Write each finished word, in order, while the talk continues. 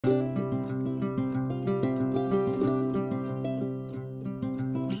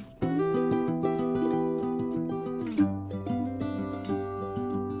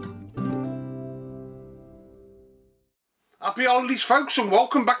Happy holidays folks, and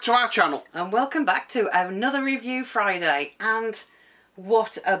welcome back to our channel. And welcome back to another Review Friday. And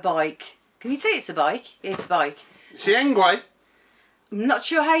what a bike. Can you tell it's a bike? It's a bike. It's the ENGWE. I'm not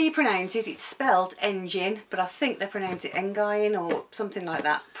sure how you pronounce it. It's spelled engine, but I think they pronounce it ENGWE or something like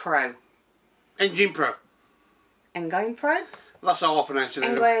that. Pro. ENGWE Pro. ENGWE Pro? That's how I pronounce it.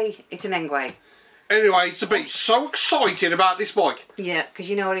 ENGWE. It's an ENGWE. Anyway, it's a bit so excited about this bike. Yeah, because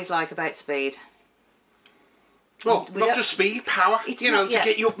you know what he's like about speed. Well, not just speed, power, you know, to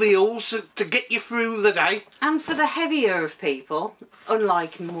get you up the hills, to get you through the day. And for the heavier of people,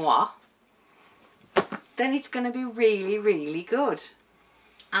 unlike moi, then it's going to be really, really good.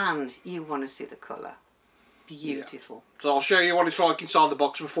 And you want to see the colour. Beautiful. Yeah. So I'll show you what it's like inside the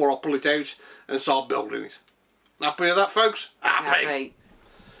box before I pull it out and start building it. Happy with that, folks? Happy.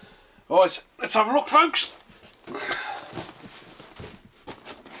 Right, let's have a look, folks.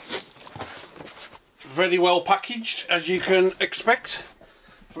 Very well packaged, as you can expect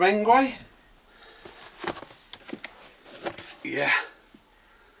from ENGWE. Yeah,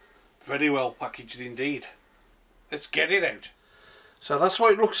 very well packaged indeed. Let's get it out. So that's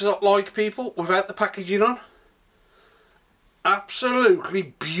what it looks like, people, without the packaging on.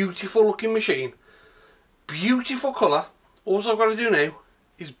 Absolutely beautiful looking machine. Beautiful colour. All I've got to do now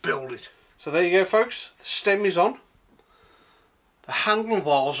is build it. So there you go, folks. The stem is on. The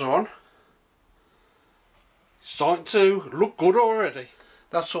handlebars are on. Starting to look good already.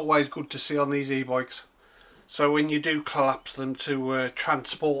 That's always good to see on these e-bikes. So when you do collapse them to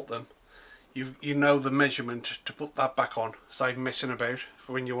transport them, you know the measurement to put that back on, save messing about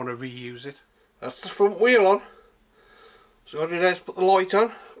for when you want to reuse it. That's the front wheel on. So what I did is put the light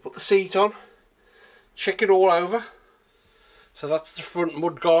on, put the seat on, check it all over. So that's the front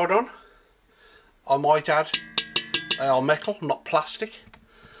mudguard on. I might add, they are metal, not plastic.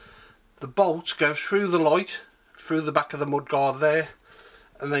 The bolts go through the light, through the back of the mudguard there,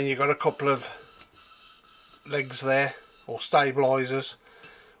 and then you've got a couple of legs there, or stabilisers,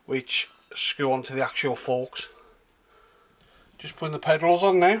 which screw onto the actual forks. Just putting the pedals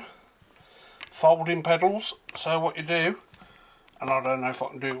on now, folding pedals. So what you do, and I don't know if I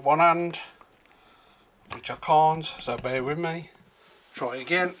can do it one hand, which I can't, so bear with me. Try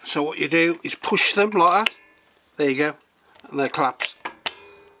again. So what you do is push them like that, there you go, and they collapse.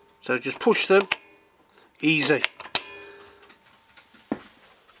 So just push them, easy.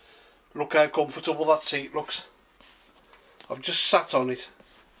 Look how comfortable that seat looks. I've just sat on it.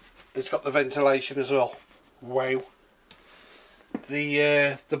 It's got the ventilation as well. Wow.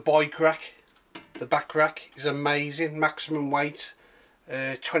 The bike rack, the back rack is amazing. Maximum weight,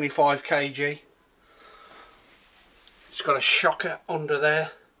 25 kg. It's got a shocker under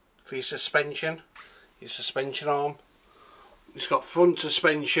there for your suspension arm. It's got front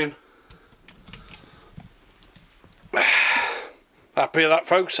suspension. Happy with that,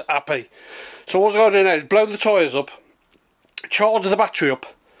 folks? Happy. So what I've got to do now is blow the tyres up, charge the battery up,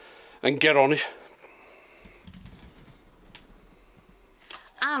 and get on it.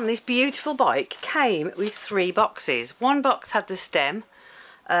 And this beautiful bike came with 3 boxes. One box had the stem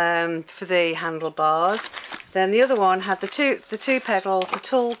for the handlebars. Then the other one had the two pedals, the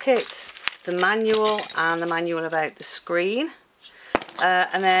toolkit, the manual, and the manual about the screen.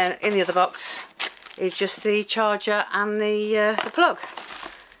 And then in the other box is just the charger and the plug.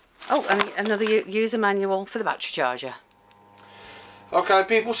 Oh, and another user manual for the battery charger. Okay,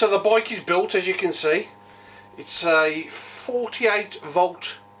 people, so the bike is built, as you can see. It's a 48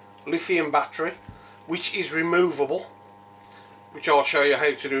 volt lithium battery, which is removable, which I'll show you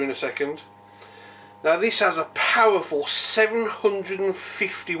how to do in a second. Now this has a powerful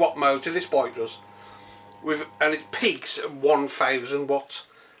 750 watt motor, this bike does, and it peaks at 1000 watts.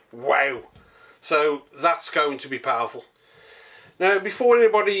 Wow. So that's going to be powerful. Now before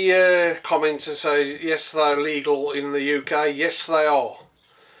anybody comments and says yes they're legal in the UK, yes they are.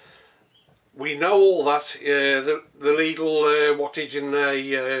 We know all that. The legal wattage in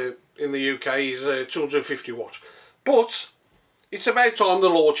the UK is 250 watts. But it's about time the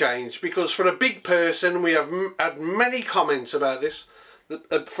law changed, because for a big person, we have had many comments about this,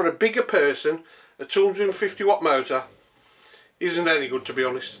 that for a bigger person a 250 watt motor isn't any good, to be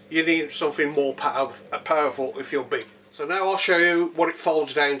honest. You need something more powerful if you're big. So now I'll show you what it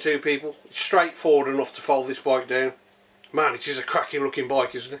folds down to, people. It's straightforward enough to fold this bike down. Man, it is a cracking looking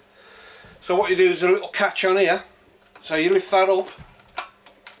bike, isn't it? So what you do is a little catch on here. So you lift that up,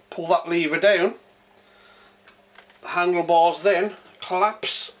 pull that lever down. The handlebars then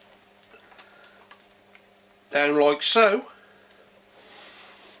collapse down like so.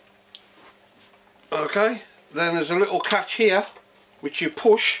 Okay, then there's a little catch here which you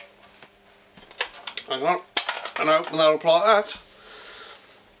push. Hang on. and open that up like that,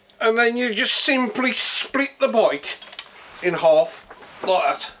 and then you just simply split the bike in half like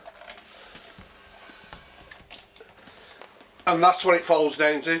that, and that's what it folds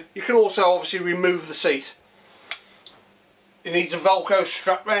down to. You can also obviously remove the seat. It needs a Velcro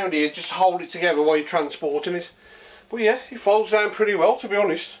strap round here just to hold it together while you're transporting it. But yeah, it folds down pretty well, to be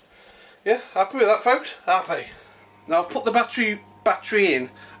honest. Yeah, happy with that, folks? Happy. Now I've put the battery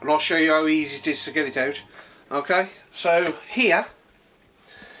in, and I'll show you how easy it is to get it out. Okay, so here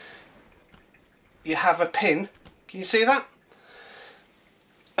you have a pin. Can you see that?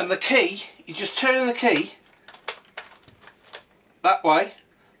 And the key, you just turn the key that way,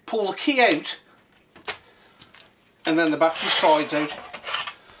 pull the key out, and then the battery slides out,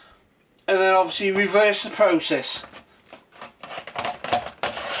 and then obviously reverse the process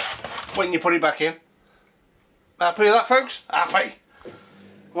when you put it back in. Happy with that, folks? Happy.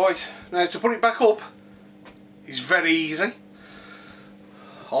 Right, now to put it back up is very easy.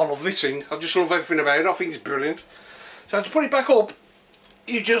 I love this thing. I just love everything about it. I think it's brilliant. So to put it back up,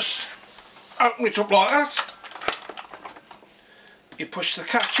 you just open it up like that. You push the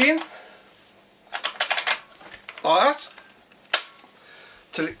catch in like that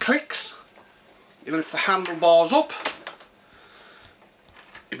till it clicks. You lift the handlebars up,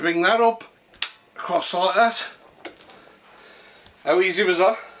 you bring that up across like that. How easy was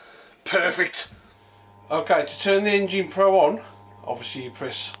that? Perfect. Okay, to turn the ENGWE Pro on, obviously you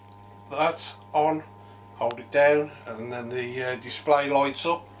press that on, hold it down, and then the display lights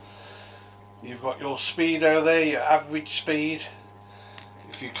up. You've got your speedo there, your average speed.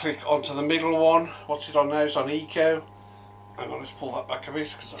 If you click onto the middle one, what's it on now? It's on Eco. Hang on, let's pull that back a bit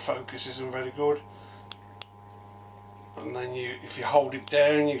because the focus isn't very good. And then if you hold it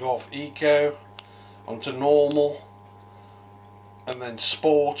down, you go off Eco onto normal, and then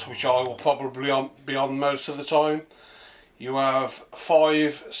sport, which I will probably be on most of the time. You have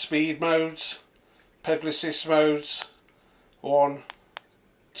 5 speed modes, pedal assist modes, 1,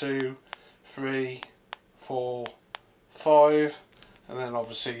 2, 3, 4, 5. And then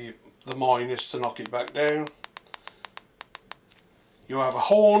obviously the minus to knock it back down. You have a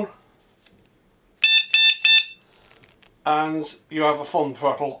horn, and you have a fun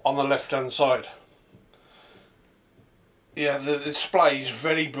throttle on the left hand side. Yeah, the display is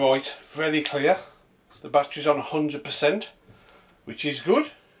very bright, very clear. The battery's on 100%, which is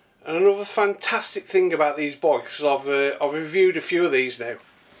good. And another fantastic thing about these bikes, I've reviewed a few of these now,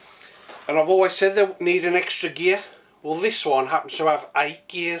 and I've always said they need an extra gear. Well, this one happens to have 8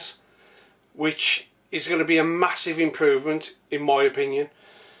 gears, which is going to be a massive improvement in my opinion.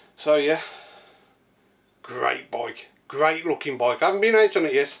 So yeah, great bike, great looking bike. I haven't been out on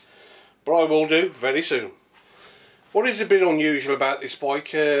it yet, but I will do very soon. What is a bit unusual about this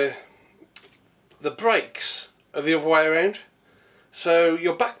bike, the brakes are the other way around. So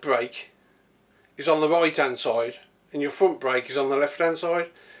your back brake is on the right hand side and your front brake is on the left hand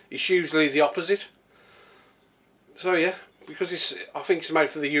side. It's usually the opposite. So yeah, because I think it's made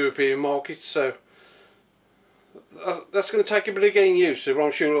for the European market, so that's going to take a bit of getting used to, but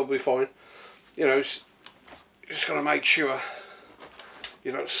I'm sure it'll be fine. You know, just got to make sure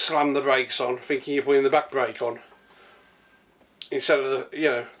you don't slam the brakes on thinking you're putting the back brake on, instead of the, you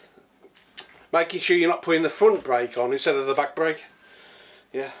know, making sure you're not putting the front brake on instead of the back brake.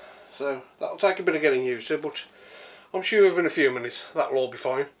 Yeah, so that'll take a bit of getting used to, but I'm sure within a few minutes that'll all be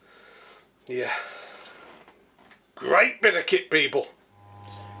fine. Yeah. Great bit of kit, people.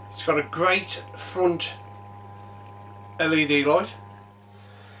 It's got a great front LED light.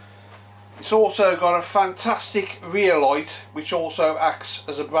 It's also got a fantastic rear light which also acts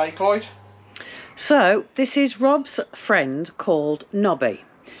as a brake light. So this is Rob's friend called Nobby,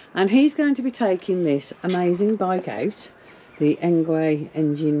 and he's going to be taking this amazing bike out, the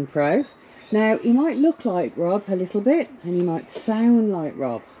ENGWE Pro. Now he might look like Rob a little bit and he might sound like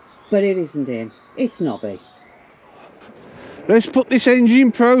Rob, but it isn't him, it's Nobby. Let's put this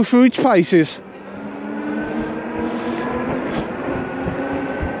ENGWE Pro through its paces.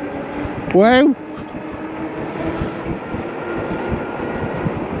 Wow.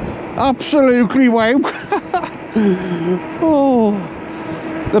 Absolutely wow.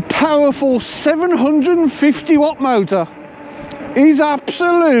 Oh, the powerful 750 watt motor is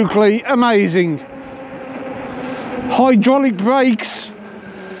absolutely amazing. Hydraulic brakes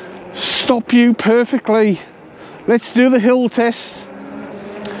stop you perfectly. Let's do the hill test.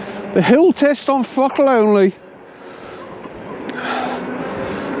 The hill test on throttle only.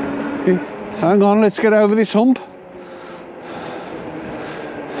 Hang on, let's get over this hump.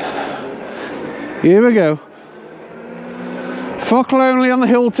 Here we go. Throttle only on the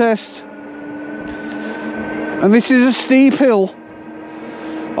hill test. And this is a steep hill.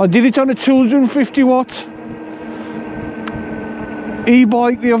 I did it on a 250 watt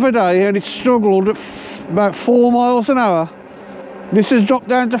e-bike the other day and it struggled at about 4 miles an hour. This has dropped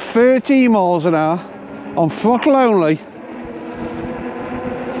down to 13 miles an hour on throttle only.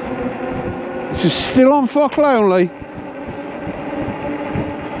 This is still on throttle only.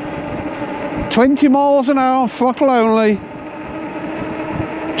 20 miles an hour on throttle only.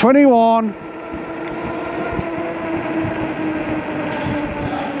 21.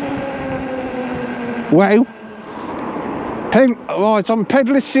 Wow. Right, I'm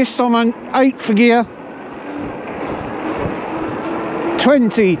pedal assist, I'm on 8th gear.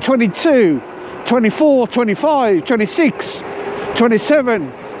 20, 22, 24, 25, 26,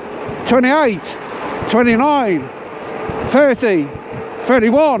 27, 28, 29, 30,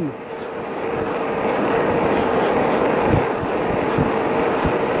 31.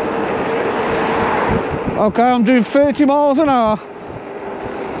 Okay, I'm doing 30 miles an hour.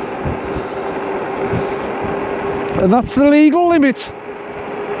 And that's the legal limit.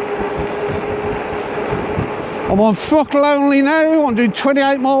 I'm on throttle only now. I'm doing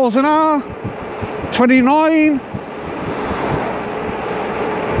 28 miles an hour. 29.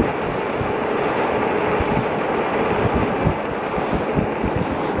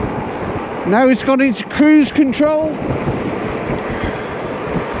 Now it's gone into cruise control.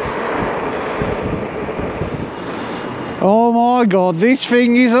 Oh my God, this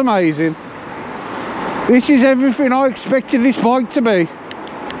thing is amazing. This is everything I expected this bike to be.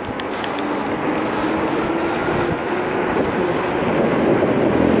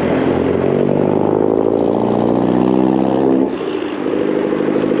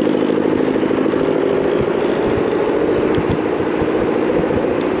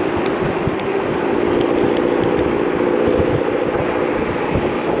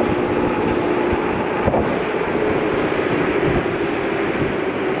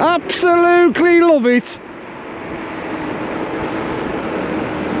 Absolutely love it.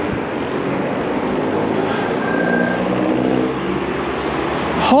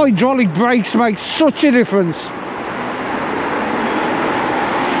 Hydraulic brakes make such a difference.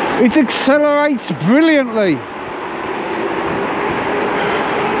 It accelerates brilliantly.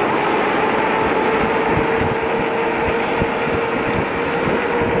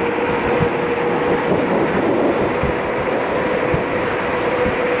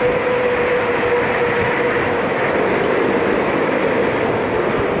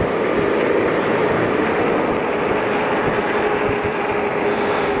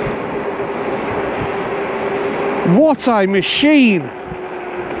 What a machine!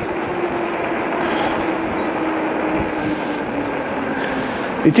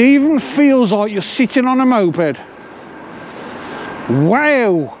 It even feels like you're sitting on a moped.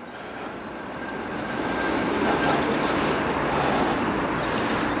 Wow!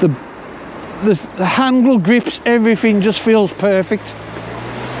 The handle grips, everything just feels perfect.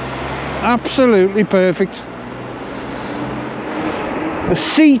 Absolutely perfect. The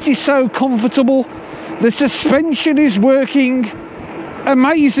seat is so comfortable. The suspension is working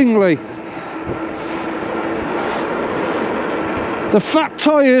amazingly. The fat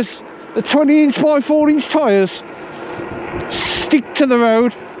tyres, the 20-inch by 4-inch tyres, stick to the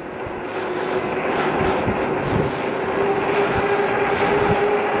road.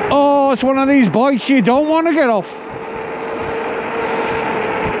 Oh, it's one of these bikes you don't want to get off.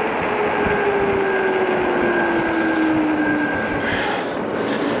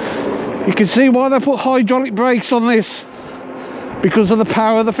 You can see why they put hydraulic brakes on this, because of the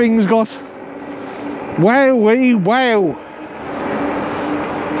power the thing's got. Wowee, wow.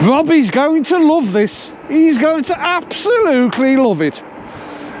 Robbie's going to love this. He's going to absolutely love it.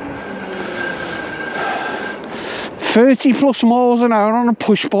 30 plus miles an hour on a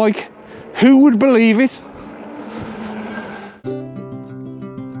push bike. Who would believe it?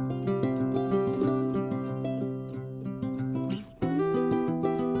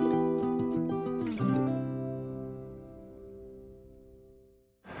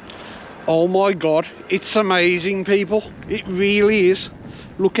 Oh my God, it's amazing, people. It really is.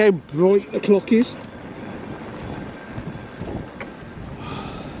 Look how bright the clock is.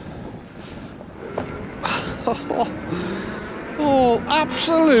 Oh,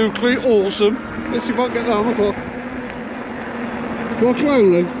 absolutely awesome. Let's see if I can get that on the clock. Throttle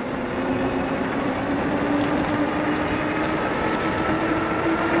only.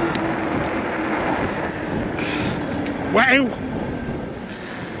 Wow!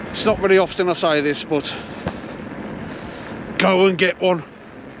 It's not very often I say this, but go and get one.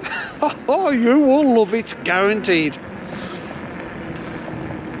 Oh, you will love it, guaranteed.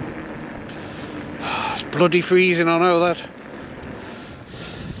 It's bloody freezing, I know that.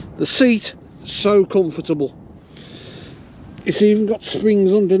 The seat, so comfortable. It's even got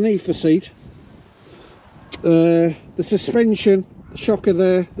springs underneath the seat. The suspension, shocker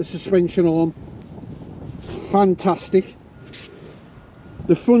there, the suspension arm, fantastic.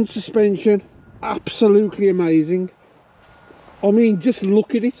 The front suspension, absolutely amazing. I mean, just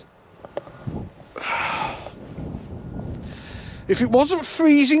look at it. If it wasn't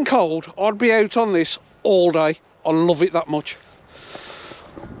freezing cold, I'd be out on this all day. I love it that much.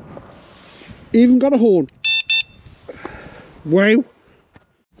 Even got a horn. Wow.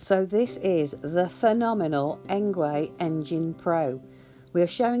 So this is the phenomenal ENGWE ENGWE Pro. We are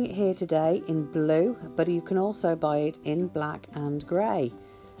showing it here today in blue, but you can also buy it in black and grey.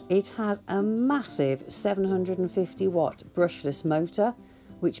 It has a massive 750 watt brushless motor,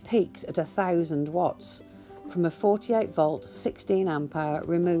 which peaks at 1000 watts from a 48 volt 16 ampere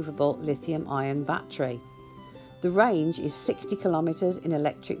removable lithium ion battery. The range is 60 kilometers in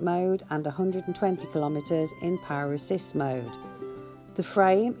electric mode and 120 kilometers in power assist mode. The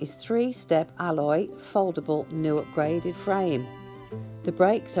frame is 3-step alloy foldable new upgraded frame. The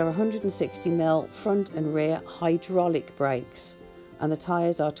brakes are 160mm front and rear hydraulic brakes, and the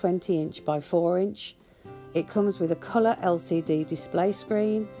tyres are 20" by 4". It comes with a colour LCD display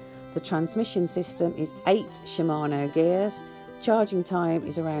screen. The transmission system is 8 Shimano gears. Charging time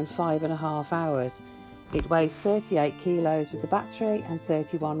is around 5.5 hours. It weighs 38 kilos with the battery and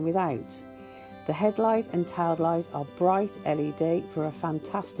 31 without. The headlight and tail light are bright LED for a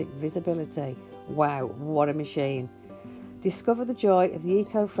fantastic visibility. Wow, what a machine. Discover the joy of the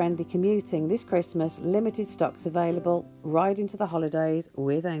eco-friendly commuting this Christmas. Limited stocks available. Ride into the holidays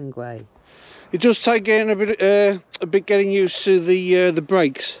with ENGWE. It does take getting a bit getting used to the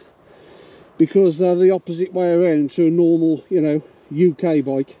brakes, because they're the opposite way around to a normal, you know, UK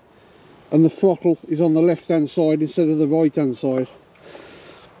bike, and the throttle is on the left hand side instead of the right hand side.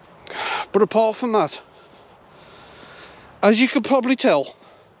 But apart from that, as you could probably tell,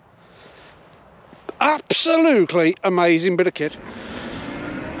 absolutely amazing bit of kit.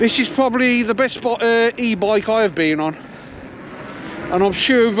 This is probably the best e-bike I have been on, and I'm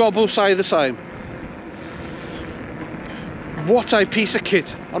sure Rob will say the same. What a piece of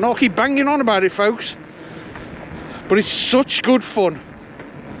kit. I know I keep banging on about it, folks, but it's such good fun.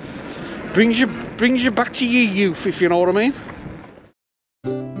 Brings you back to your youth, if you know what I mean.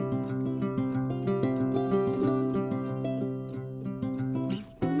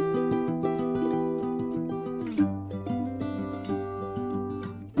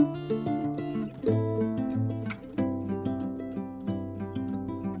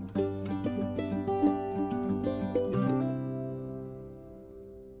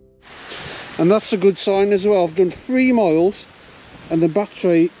 And that's a good sign as well. I've done 3 miles and the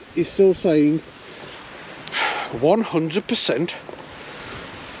battery is still saying 100%.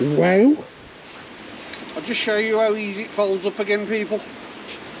 Wow. I'll just show you how easy it folds up again, people.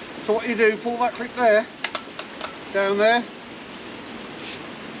 So what you do, pull that clip there, down there,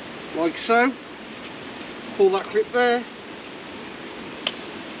 like so. Pull that clip there,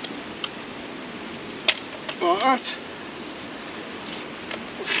 like that.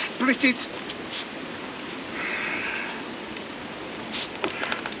 Split it.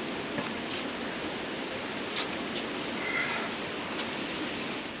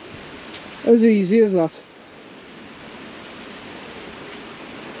 As easy as that.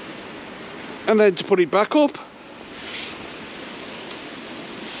 And then to put it back up,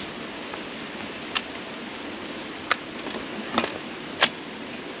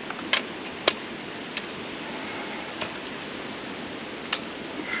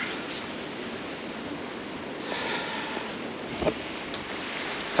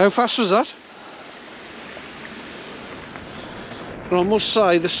 how fast was that? But I must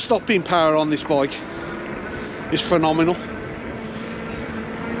say the stopping power on this bike is phenomenal.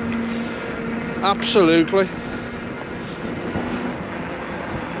 Absolutely.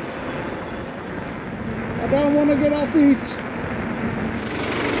 I don't want to get off it.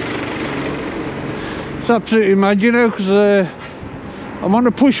 It's absolutely mad, you know, because I'm on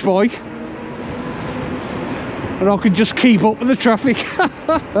a push bike and I can just keep up with the traffic.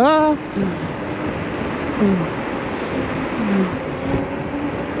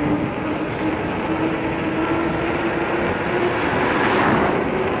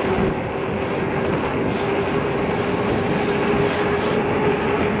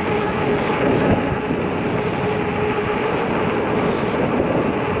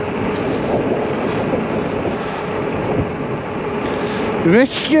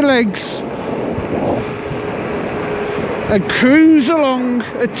 Rest your legs and cruise along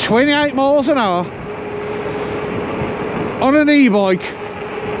at 28 miles an hour on an e-bike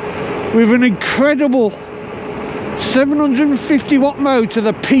with an incredible 750 watt motor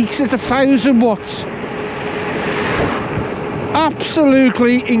that peaks at 1000 watts.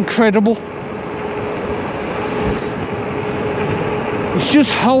 Absolutely incredible. It's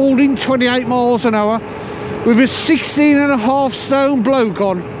just holding 28 miles an hour with a 16.5 stone bloke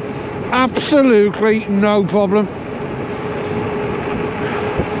on. Absolutely no problem.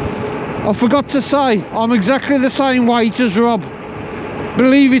 I forgot to say, I'm exactly the same weight as Rob,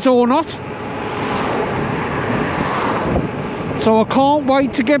 believe it or not. So I can't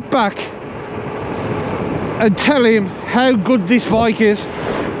wait to get back and tell him how good this bike is.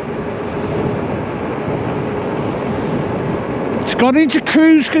 It's got into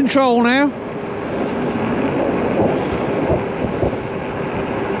cruise control now.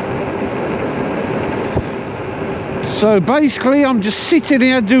 So basically I'm just sitting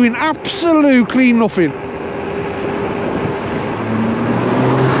here doing absolutely nothing.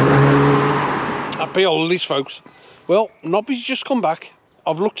 Happy holidays, folks. Well, Nobby's just come back.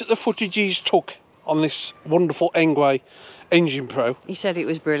 I've looked at the footage he's took on this wonderful ENGWE Engine Pro. He said it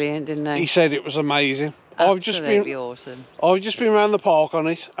was brilliant, didn't he? He said it was amazing. Absolutely awesome. I've just been around the park on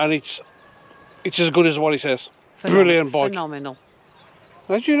it, and it's as good as what he says. Brilliant bike. Phenomenal.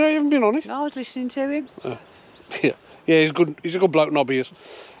 How do you know you haven't been on it? I was listening to him. Yeah, he's good. He's a good bloke, Nobby is.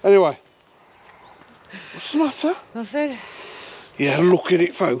 Anyway, what's the matter? Nothing. Yeah, look at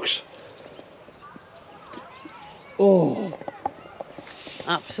it, folks. Oh,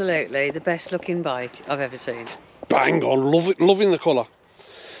 absolutely the best looking bike I've ever seen. Bang on, love it, loving the colour.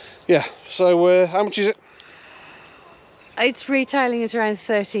 Yeah. So, how much is it? It's retailing at around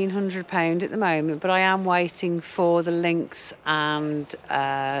 £1,300 at the moment, but I am waiting for the links and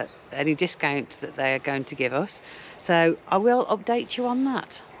any discounts that they are going to give us. So I will update you on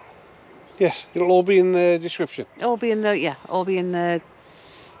that. Yes, it'll all be in the description. All be in the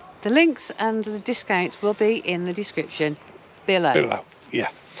links and the discounts will be in the description below. Below, yeah.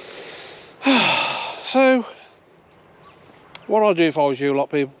 So, what I'd do if I was you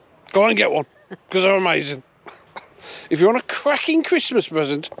lot, people, go and get one, because they're amazing. If you want a cracking Christmas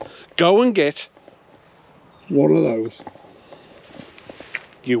present, go and get one of those.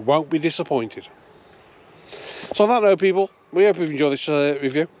 You won't be disappointed. So on that note, people, we hope you've enjoyed this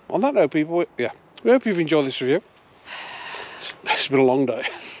review. On that note, people, we hope you've enjoyed this review. It's been a long day.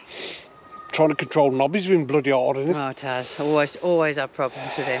 Trying to control Nobby's been bloody hard, isn't it? Oh, it has. Always have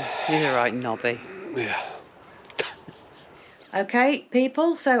problems with him. He's a right knobby. Yeah. Okay,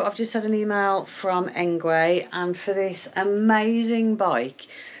 people, so I've just had an email from ENGWE, and for this amazing bike,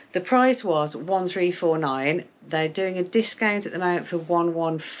 the price was 1349. They're doing a discount at the moment for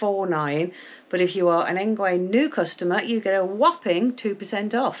 1149, but if you are an ENGWE new customer, you get a whopping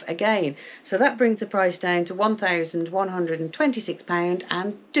 2% off again. So that brings the price down to £1,126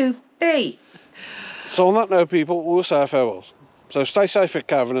 and 2p. So on that note, people, we'll say our farewells. So stay safe at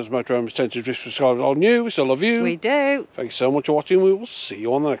Cavan as motorhomes tend to drift subscribers on you. We still love you. We do. Thank you so much for watching. We will see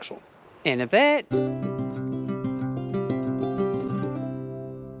you on the next one. In a bit.